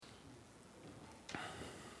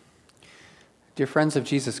Dear friends of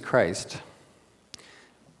Jesus Christ,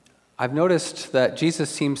 I've noticed that Jesus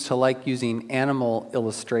seems to like using animal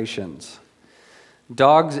illustrations.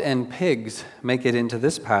 Dogs and pigs make it into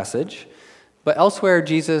this passage, but elsewhere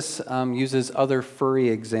Jesus uses other furry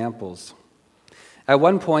examples. At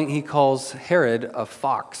one point, he calls Herod a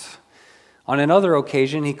fox. On another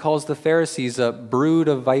occasion, he calls the Pharisees a brood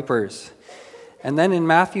of vipers. And then in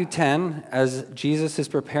Matthew 10, as Jesus is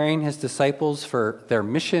preparing his disciples for their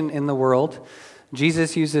mission in the world,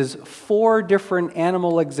 Jesus uses 4 different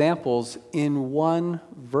animal examples in one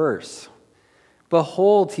verse.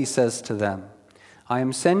 Behold, he says to them, I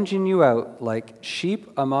am sending you out like sheep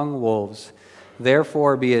among wolves.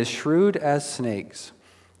 Therefore be as shrewd as snakes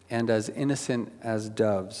and as innocent as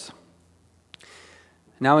doves.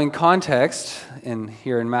 Now in context,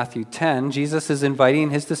 here in Matthew 10, Jesus is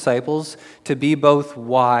inviting his disciples to be both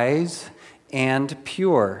wise and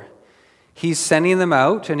pure. He's sending them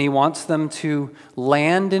out, and he wants them to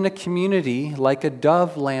land in a community like a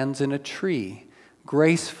dove lands in a tree,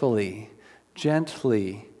 gracefully,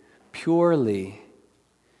 gently, purely.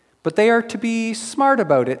 But they are to be smart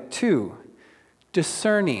about it too,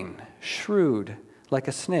 discerning, shrewd, like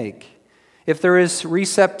a snake. If there is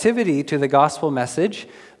receptivity to the gospel message,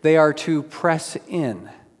 they are to press in.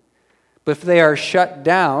 But if they are shut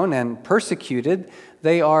down and persecuted,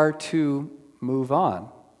 they are to move on.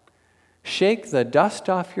 Shake the dust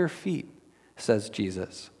off your feet, says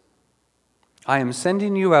Jesus. I am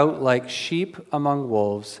sending you out like sheep among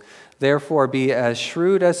wolves. Therefore be as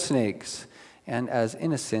shrewd as snakes and as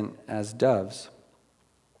innocent as doves.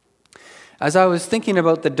 As I was thinking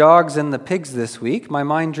about the dogs and the pigs this week, my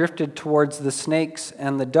mind drifted towards the snakes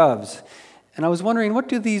and the doves. And I was wondering, what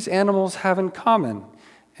do these animals have in common?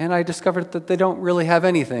 And I discovered that they don't really have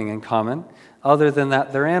anything in common other than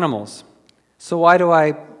that they're animals. So why do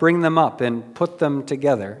I bring them up and put them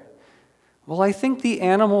together? Well, I think the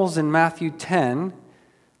animals in Matthew 10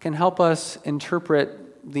 can help us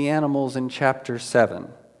interpret the animals in chapter 7.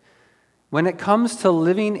 When it comes to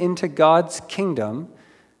living into God's kingdom,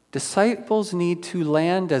 disciples need to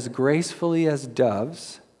land as gracefully as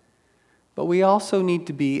doves, but we also need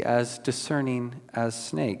to be as discerning as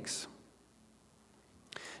snakes.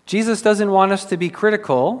 Jesus doesn't want us to be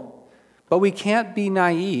critical, but we can't be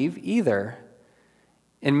naive either.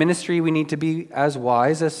 In ministry, we need to be as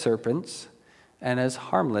wise as serpents and as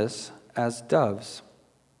harmless as doves.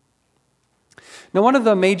 Now, one of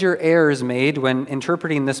the major errors made when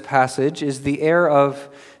interpreting this passage is the error of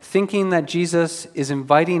thinking that Jesus is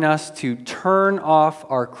inviting us to turn off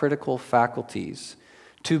our critical faculties,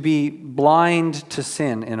 to be blind to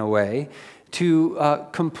sin in a way, to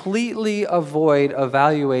completely avoid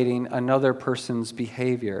evaluating another person's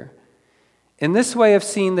behavior. In this way of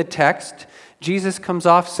seeing the text, Jesus comes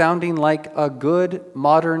off sounding like a good,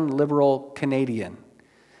 modern, liberal Canadian.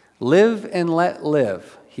 Live and let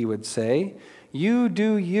live, he would say. You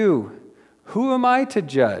do you. Who am I to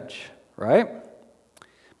judge, right?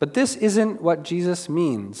 But this isn't what Jesus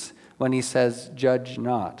means when he says, judge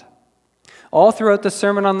not. All throughout the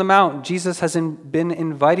Sermon on the Mount, Jesus has been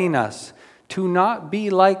inviting us to not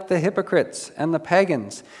be like the hypocrites and the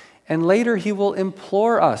pagans. And later he will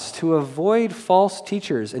implore us to avoid false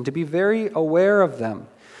teachers and to be very aware of them.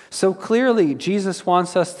 So clearly, Jesus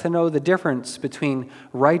wants us to know the difference between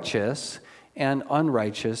righteous and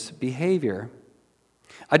unrighteous behavior.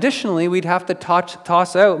 Additionally, we'd have to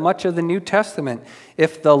toss out much of the New Testament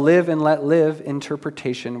if the live and let live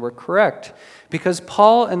interpretation were correct, because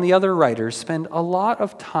Paul and the other writers spend a lot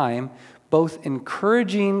of time both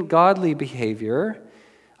encouraging godly behavior,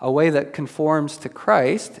 a way that conforms to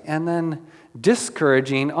Christ, and then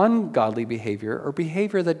discouraging ungodly behavior or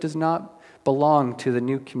behavior that does not belong to the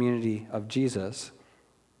new community of Jesus.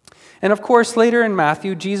 And of course, later in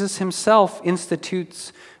Matthew, Jesus himself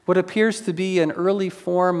institutes what appears to be an early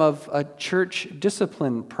form of a church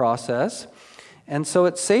discipline process. And so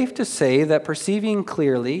it's safe to say that perceiving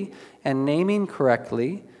clearly and naming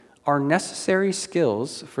correctly are necessary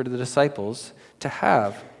skills for the disciples to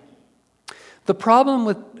have. The problem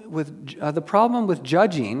with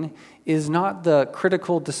judging is not the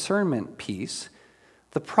critical discernment piece.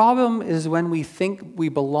 The problem is when we think we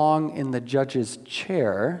belong in the judge's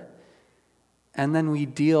chair, and then we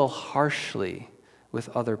deal harshly with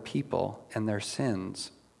other people and their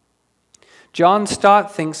sins. John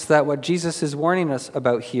Stott thinks that what Jesus is warning us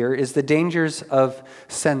about here is the dangers of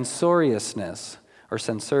censoriousness.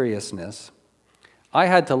 I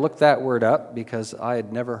had to look that word up because I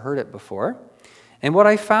had never heard it before. And what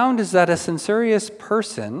I found is that a censorious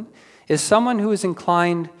person is someone who is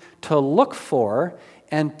inclined to look for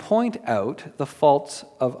and point out the faults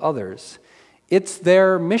of others. It's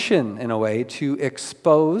their mission, in a way, to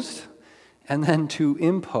expose and then to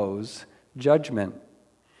impose judgment.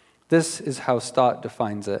 This is how Stott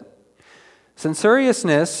defines it.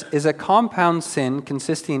 Censoriousness is a compound sin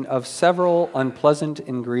consisting of several unpleasant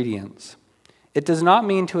ingredients. It does not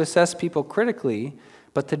mean to assess people critically,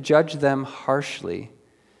 but to judge them harshly.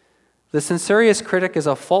 The censorious critic is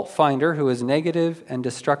a fault finder who is negative and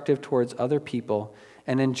destructive towards other people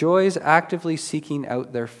and enjoys actively seeking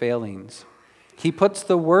out their failings. He puts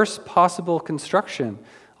the worst possible construction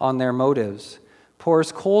on their motives,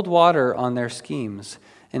 pours cold water on their schemes,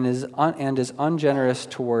 and is ungenerous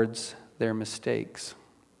towards their mistakes.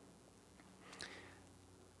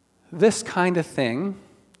 This kind of thing,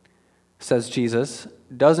 says Jesus,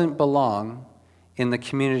 doesn't belong in the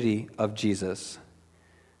community of Jesus.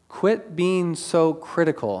 Quit being so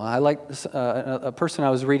critical. I like a person I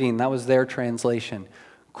was reading, that was their translation.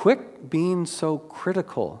 Quit being so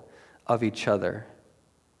critical of each other.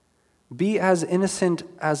 Be as innocent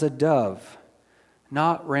as a dove,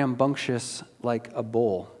 not rambunctious like a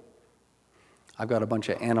bull. I've got a bunch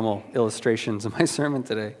of animal illustrations in my sermon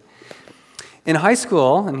today. In high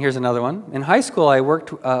school, and here's another one. In high school, I worked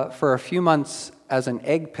for a few months as an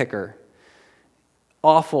egg picker.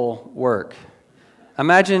 Awful work.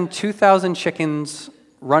 Imagine 2,000 chickens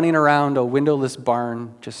running around a windowless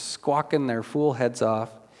barn, just squawking their fool heads off.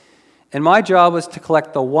 And my job was to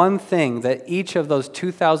collect the one thing that each of those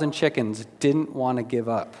 2,000 chickens didn't want to give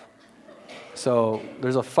up. So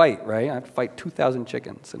there's a fight, right? I have to fight 2,000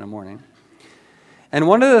 chickens in the morning. And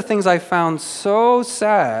one of the things I found so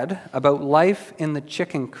sad about life in the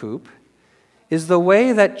chicken coop is the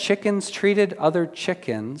way that chickens treated other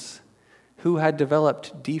chickens who had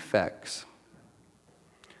developed defects.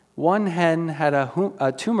 One hen had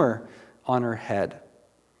a tumor on her head,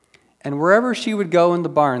 and wherever she would go in the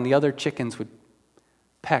barn, the other chickens would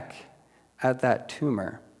peck at that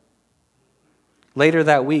tumor. Later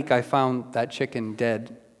that week, I found that chicken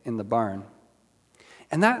dead in the barn.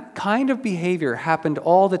 And that kind of behavior happened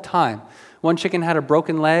all the time. One chicken had a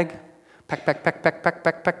broken leg, peck, peck, peck, peck, peck,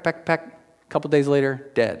 peck, peck, peck, peck. A couple days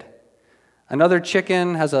later, dead. Another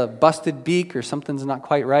chicken has a busted beak or something's not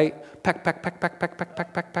quite right. Peck, peck, peck, peck, peck, peck,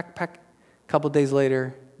 peck, peck, peck, peck. A couple days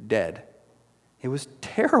later, dead. It was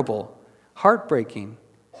terrible, heartbreaking.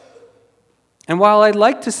 And while I'd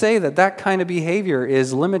like to say that that kind of behavior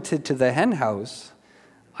is limited to the hen house,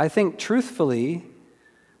 I think truthfully,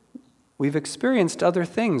 we've experienced other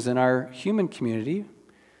things in our human community,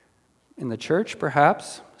 in the church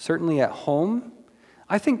perhaps, certainly at home.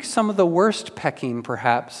 I think some of the worst pecking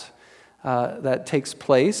perhaps that takes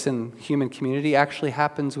place in human community actually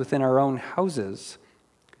happens within our own houses.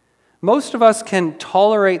 Most of us can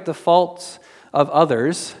tolerate the faults of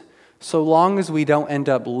others so long as we don't end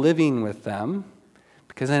up living with them,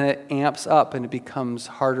 because then it amps up and it becomes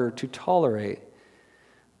harder to tolerate.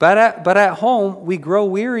 But at home, we grow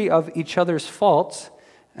weary of each other's faults,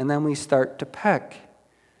 and then we start to peck.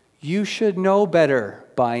 You should know better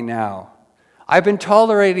by now. I've been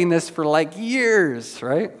tolerating this for like years,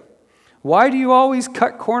 right? Why do you always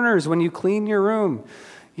cut corners when you clean your room?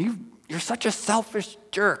 You're such a selfish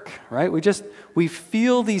jerk, right? We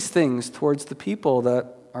feel these things towards the people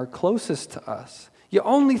that are closest to us. You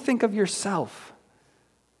only think of yourself.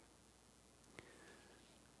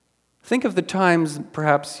 Think of the times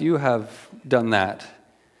perhaps you have done that.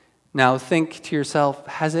 Now think to yourself,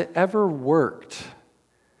 has it ever worked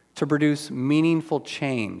to produce meaningful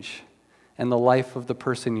change in the life of the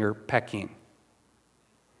person you're pecking?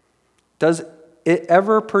 Does it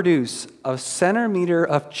ever produce a centimeter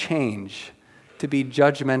of change to be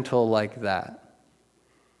judgmental like that?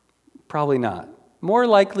 Probably not. More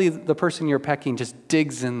likely, the person you're pecking just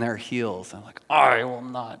digs in their heels and like, I will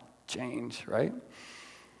not change, right?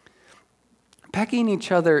 Pecking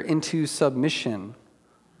each other into submission,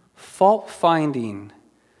 fault-finding,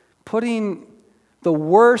 putting the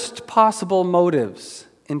worst possible motives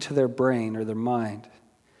into their brain or their mind.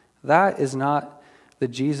 That is not the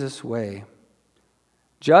Jesus way.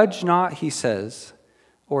 Judge not, he says,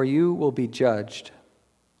 or you will be judged.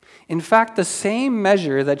 In fact, the same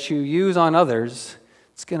measure that you use on others,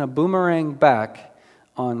 it's going to boomerang back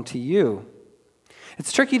onto you.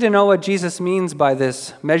 It's tricky to know what Jesus means by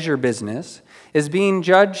this measure business. Is being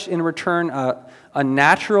judged in return a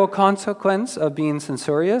natural consequence of being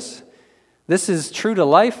censorious? This is true to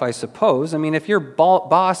life, I suppose. I mean, if your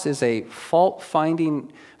boss is a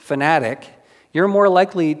fault-finding fanatic, you're more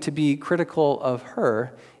likely to be critical of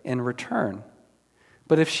her in return.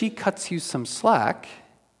 But if she cuts you some slack,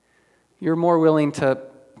 you're more willing to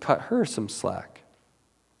cut her some slack.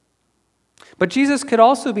 But Jesus could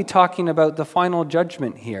also be talking about the final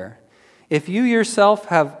judgment here. If you yourself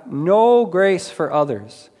have no grace for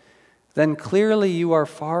others, then clearly you are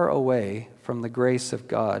far away from the grace of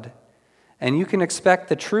God, and you can expect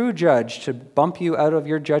the true judge to bump you out of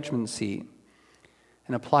your judgment seat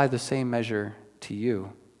and apply the same measure to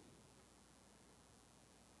you.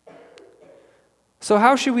 So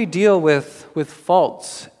how should we deal with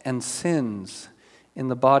faults and sins in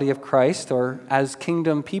the body of Christ or as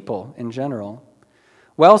kingdom people in general?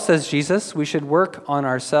 Well, says Jesus, we should work on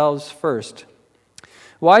ourselves first.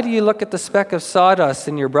 Why do you look at the speck of sawdust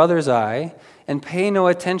in your brother's eye and pay no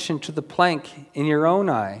attention to the plank in your own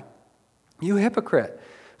eye? You hypocrite,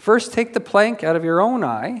 first take the plank out of your own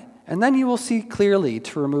eye, and then you will see clearly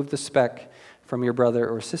to remove the speck from your brother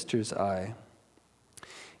or sister's eye.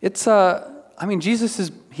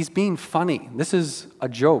 Jesus he's being funny. This is a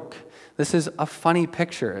joke. This is a funny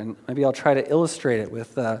picture, and maybe I'll try to illustrate it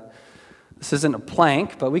with, this isn't a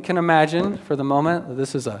plank, but we can imagine for the moment that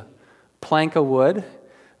this is a plank of wood.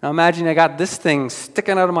 Now imagine I got this thing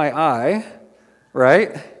sticking out of my eye,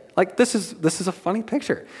 right? Like this is a funny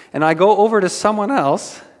picture. And I go over to someone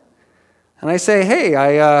else, and I say, hey,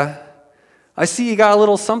 I see you got a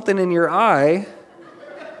little something in your eye.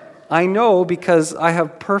 I know because I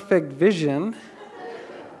have perfect vision,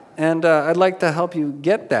 and I'd like to help you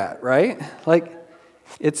get that, right? Like,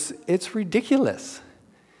 it's ridiculous.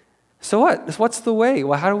 So what? What's the way?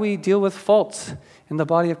 Well, how do we deal with faults in the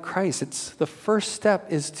body of Christ? The first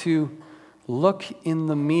step is to look in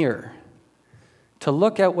the mirror, to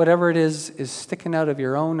look at whatever it is sticking out of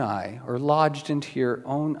your own eye or lodged into your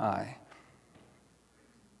own eye.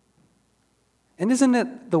 And isn't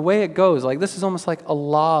it the way it goes? Like, this is almost like a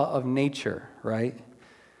law of nature, right?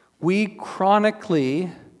 We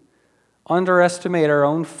chronically underestimate our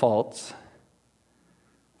own faults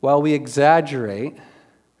while we exaggerate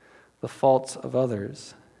the faults of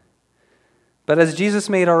others. But as Jesus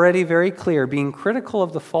made already very clear, being critical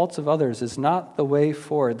of the faults of others is not the way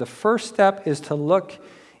forward. The first step is to look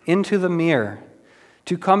into the mirror,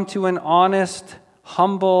 to come to an honest,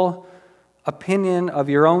 humble opinion of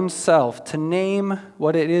your own self, to name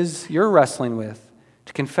what it is you're wrestling with,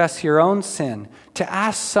 to confess your own sin, to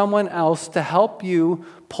ask someone else to help you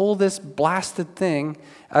pull this blasted thing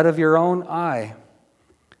out of your own eye.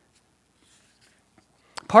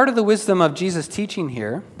 Part of the wisdom of Jesus' teaching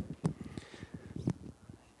here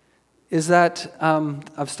is that,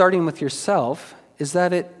 of starting with yourself, is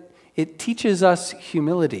that it teaches us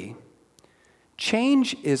humility.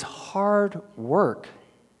 Change is hard work.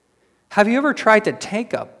 Have you ever tried to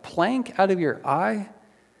take a plank out of your eye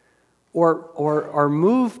or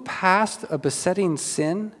move past a besetting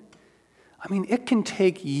sin? I mean, it can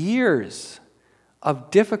take years of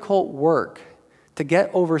difficult work to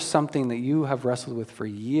get over something that you have wrestled with for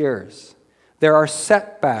years. There are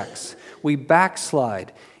setbacks. We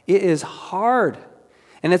backslide. It is hard.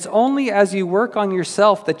 And it's only as you work on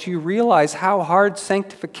yourself that you realize how hard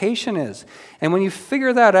sanctification is. And when you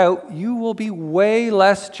figure that out, you will be way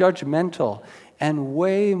less judgmental and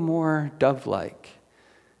way more dove-like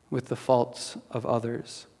with the faults of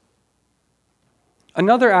others.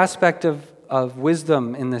 Another aspect of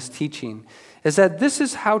wisdom in this teaching is that this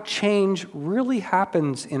is how change really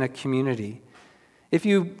happens in a community. If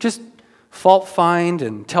you just fault find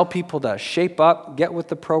and tell people to shape up, get with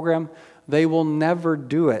the program, they will never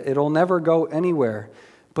do it. It'll never go anywhere.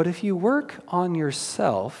 But if you work on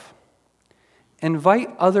yourself,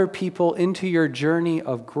 invite other people into your journey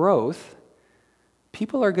of growth,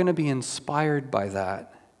 people are going to be inspired by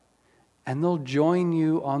that, and they'll join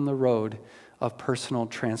you on the road of personal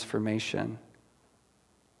transformation.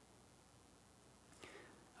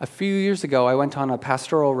 A few years ago, I went on a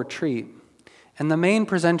pastoral retreat, and the main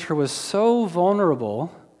presenter was so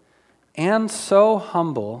vulnerable and so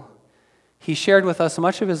humble. He shared with us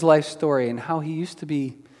much of his life story and how he used to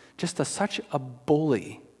be just such a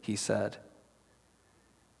bully, he said.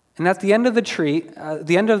 And at the end of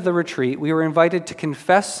the retreat, we were invited to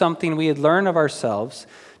confess something we had learned of ourselves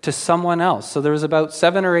to someone else. So there was about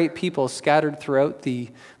 7 or 8 people scattered throughout the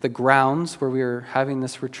grounds where we were having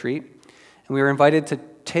this retreat. And we were invited to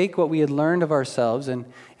take what we had learned of ourselves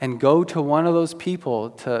and go to one of those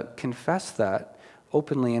people to confess that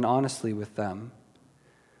openly and honestly with them.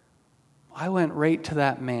 I went right to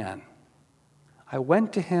that man. I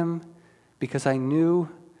went to him because I knew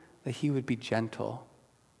that he would be gentle,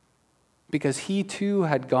 because he too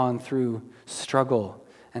had gone through struggle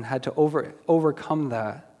and had to overcome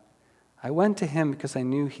that. I went to him because I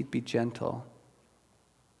knew he'd be gentle.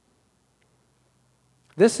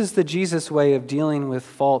 This is the Jesus way of dealing with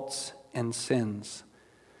faults and sins.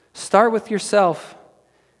 Start with yourself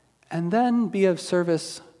and then be of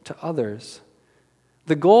service to others.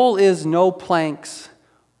 The goal is no planks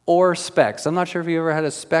or specks. I'm not sure if you ever had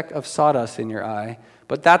a speck of sawdust in your eye,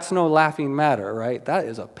 but that's no laughing matter, right? That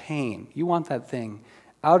is a pain. You want that thing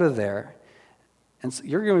out of there. And so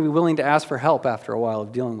you're going to be willing to ask for help after a while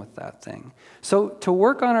of dealing with that thing. So to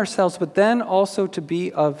work on ourselves, but then also to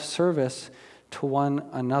be of service to one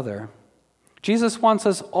another. Jesus wants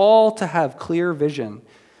us all to have clear vision,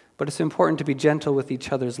 but it's important to be gentle with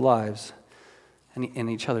each other's lives and in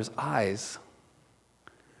each other's eyes,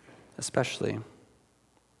 especially.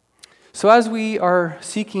 So as we are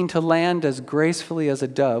seeking to land as gracefully as a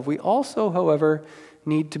dove, we also, however,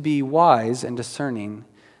 need to be wise and discerning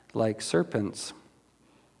like serpents.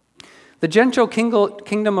 The gentle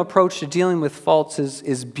kingdom approach to dealing with faults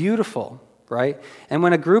is beautiful, right? And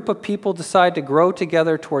when a group of people decide to grow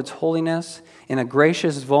together towards holiness in a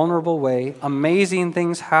gracious, vulnerable way, amazing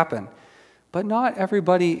things happen. But not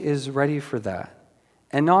everybody is ready for that.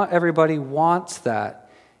 And not everybody wants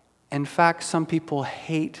that. In fact, some people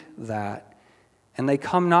hate that. And they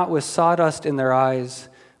come not with sawdust in their eyes,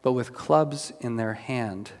 but with clubs in their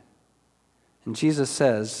hand. And Jesus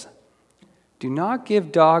says, "Do not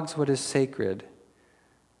give dogs what is sacred.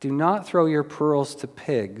 Do not throw your pearls to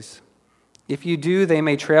pigs. If you do, they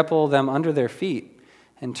may trample them under their feet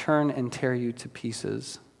and turn and tear you to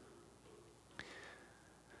pieces."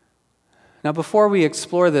 Now, before we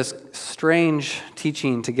explore this strange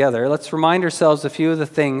teaching together, let's remind ourselves a few of the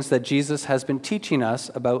things that Jesus has been teaching us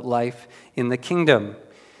about life in the kingdom.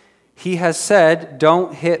 He has said,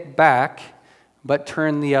 don't hit back, but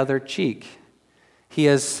turn the other cheek. He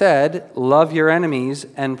has said, love your enemies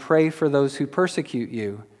and pray for those who persecute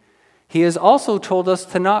you. He has also told us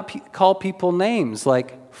to not call people names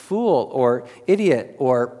like fool or idiot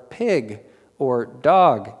or pig or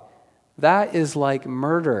dog. That is like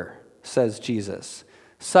murder, says Jesus.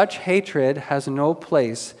 Such hatred has no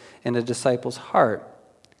place in a disciple's heart.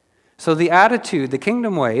 So the attitude, the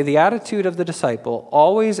kingdom way, the attitude of the disciple,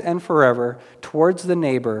 always and forever towards the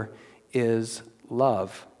neighbor, is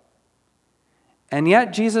love. And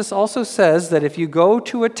yet Jesus also says that if you go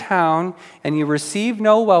to a town and you receive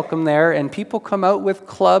no welcome there and people come out with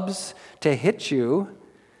clubs to hit you,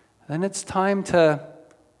 then it's time to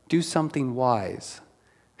do something wise.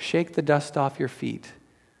 Shake the dust off your feet.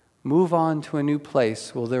 Move on to a new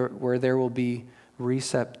place where there will be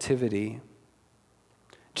receptivity.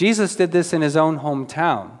 Jesus did this in his own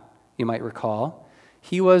hometown, you might recall.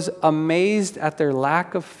 He was amazed at their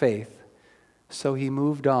lack of faith, so he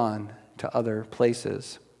moved on to other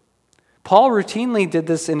places. Paul routinely did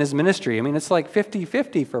this in his ministry. I mean, it's like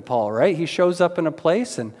 50-50 for Paul, right? He shows up in a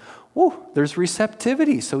place and, there's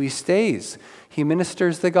receptivity, so he stays. He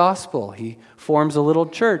ministers the gospel. He forms a little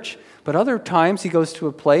church. But other times he goes to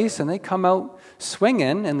a place and they come out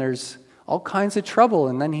swinging and there's all kinds of trouble,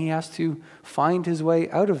 and then he has to find his way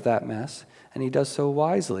out of that mess, and he does so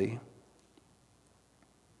wisely.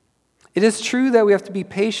 It is true that we have to be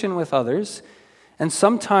patient with others, and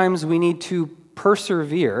sometimes we need to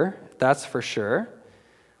persevere, that's for sure.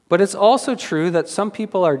 But it's also true that some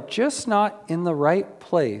people are just not in the right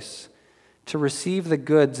place to receive the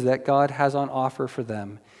goods that God has on offer for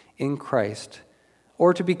them in Christ,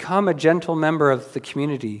 or to become a gentle member of the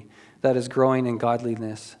community that is growing in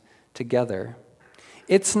godliness together.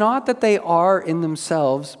 It's not that they are in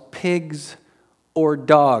themselves pigs or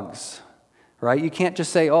dogs, right? You can't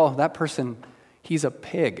just say, that person, he's a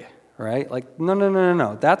pig, right? Like,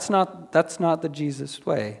 no. That's not the Jesus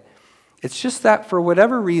way. It's just that for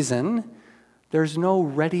whatever reason, there's no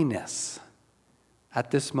readiness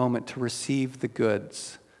at this moment to receive the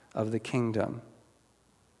goods of the kingdom.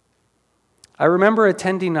 I remember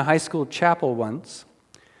attending a high school chapel once.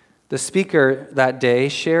 The speaker that day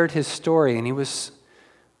shared his story, and he was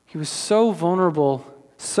so vulnerable,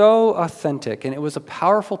 so authentic, and it was a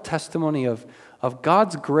powerful testimony of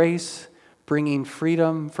God's grace bringing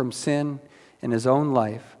freedom from sin in his own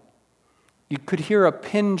life. You could hear a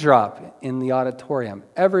pin drop in the auditorium.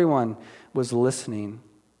 Everyone was listening.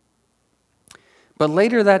 But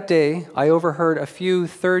later that day, I overheard a few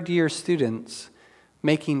third-year students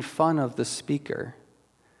making fun of the speaker.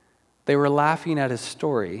 They were laughing at his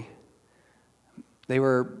story. They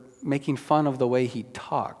were making fun of the way he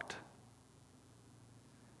talked.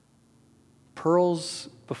 Pearls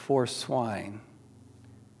before swine.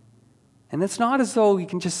 And it's not as though you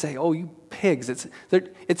can just say, you pigs.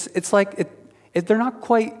 It's like they're not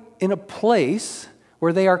quite in a place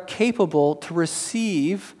where they are capable to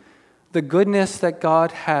receive the goodness that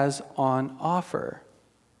God has on offer.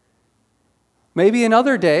 Maybe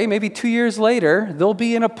another day, maybe 2 years later, they'll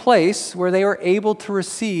be in a place where they are able to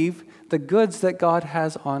receive the goods that God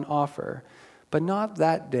has on offer. But not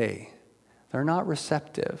that day. They're not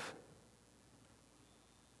receptive.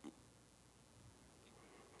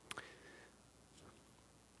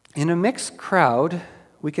 In a mixed crowd,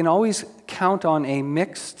 we can always count on a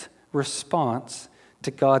mixed response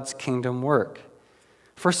to God's kingdom work.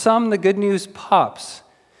 For some, the good news pops.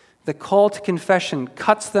 The call to confession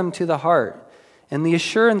cuts them to the heart, and the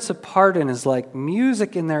assurance of pardon is like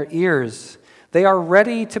music in their ears. They are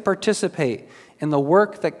ready to participate in the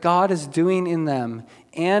work that God is doing in them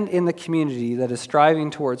and in the community that is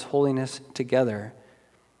striving towards holiness together.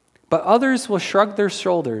 But others will shrug their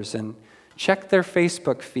shoulders and check their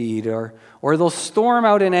Facebook feed, or they'll storm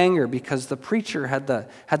out in anger because the preacher had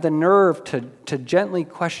the nerve to gently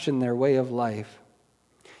question their way of life.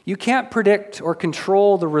 You can't predict or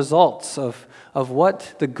control the results of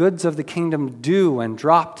what the goods of the kingdom do when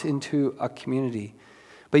dropped into a community,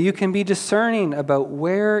 but you can be discerning about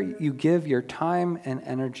where you give your time and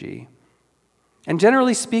energy. And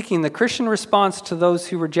generally speaking, the Christian response to those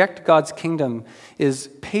who reject God's kingdom is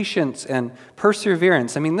patience and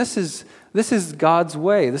perseverance. I mean, this is God's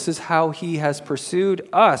way. This is how He has pursued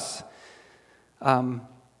us. But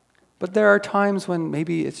there are times when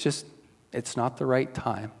maybe it's not the right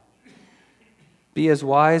time. Be as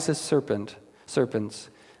wise as serpents,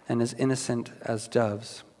 and as innocent as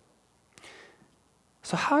doves.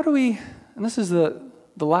 So how do we, and this is the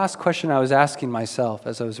last question I was asking myself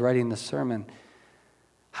as I was writing this sermon,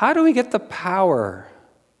 how do we get the power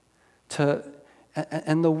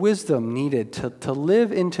and the wisdom needed to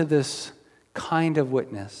live into this kind of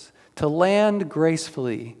witness, to land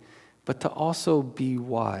gracefully, but to also be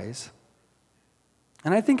wise?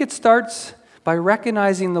 And I think it starts by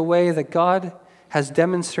recognizing the way that God has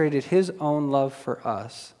demonstrated His own love for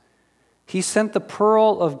us. He sent the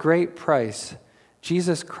pearl of great price,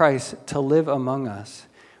 Jesus Christ, to live among us.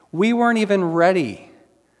 We weren't even ready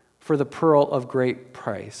for the pearl of great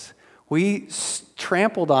price. We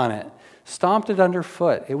trampled on it, stomped it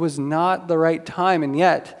underfoot. It was not the right time, and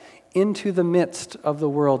yet, into the midst of the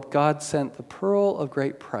world, God sent the pearl of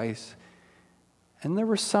great price. And there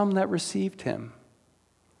were some that received Him,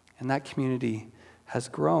 and that community has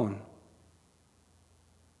grown.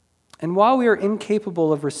 And while we are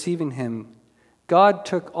incapable of receiving Him, God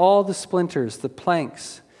took all the splinters, the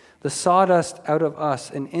planks, the sawdust out of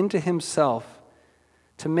us and into Himself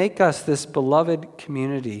to make us this beloved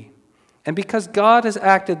community. And because God has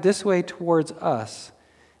acted this way towards us,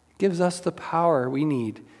 it gives us the power we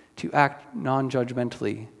need to act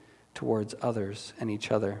non-judgmentally towards others and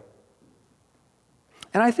each other.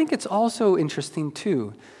 And I think it's also interesting,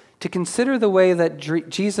 too, to consider the way that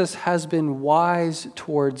Jesus has been wise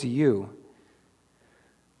towards you.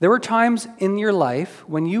 There were times in your life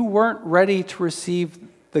when you weren't ready to receive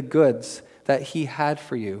the goods that He had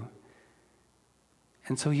for you.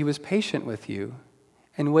 And so He was patient with you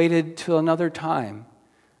and waited till another time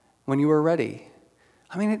when you were ready.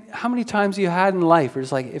 I mean, how many times you had in life where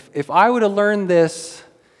it's like, if I would have learned this,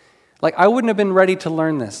 like I wouldn't have been ready to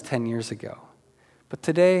learn this 10 years ago. But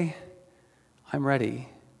today, I'm ready.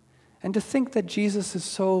 And to think that Jesus is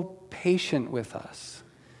so patient with us,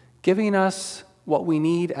 giving us what we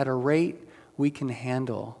need at a rate we can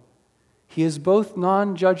handle. He is both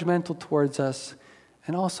non-judgmental towards us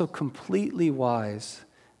and also completely wise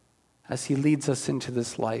as He leads us into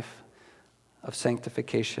this life of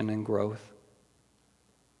sanctification and growth.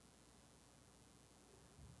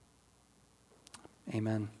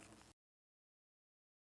 Amen.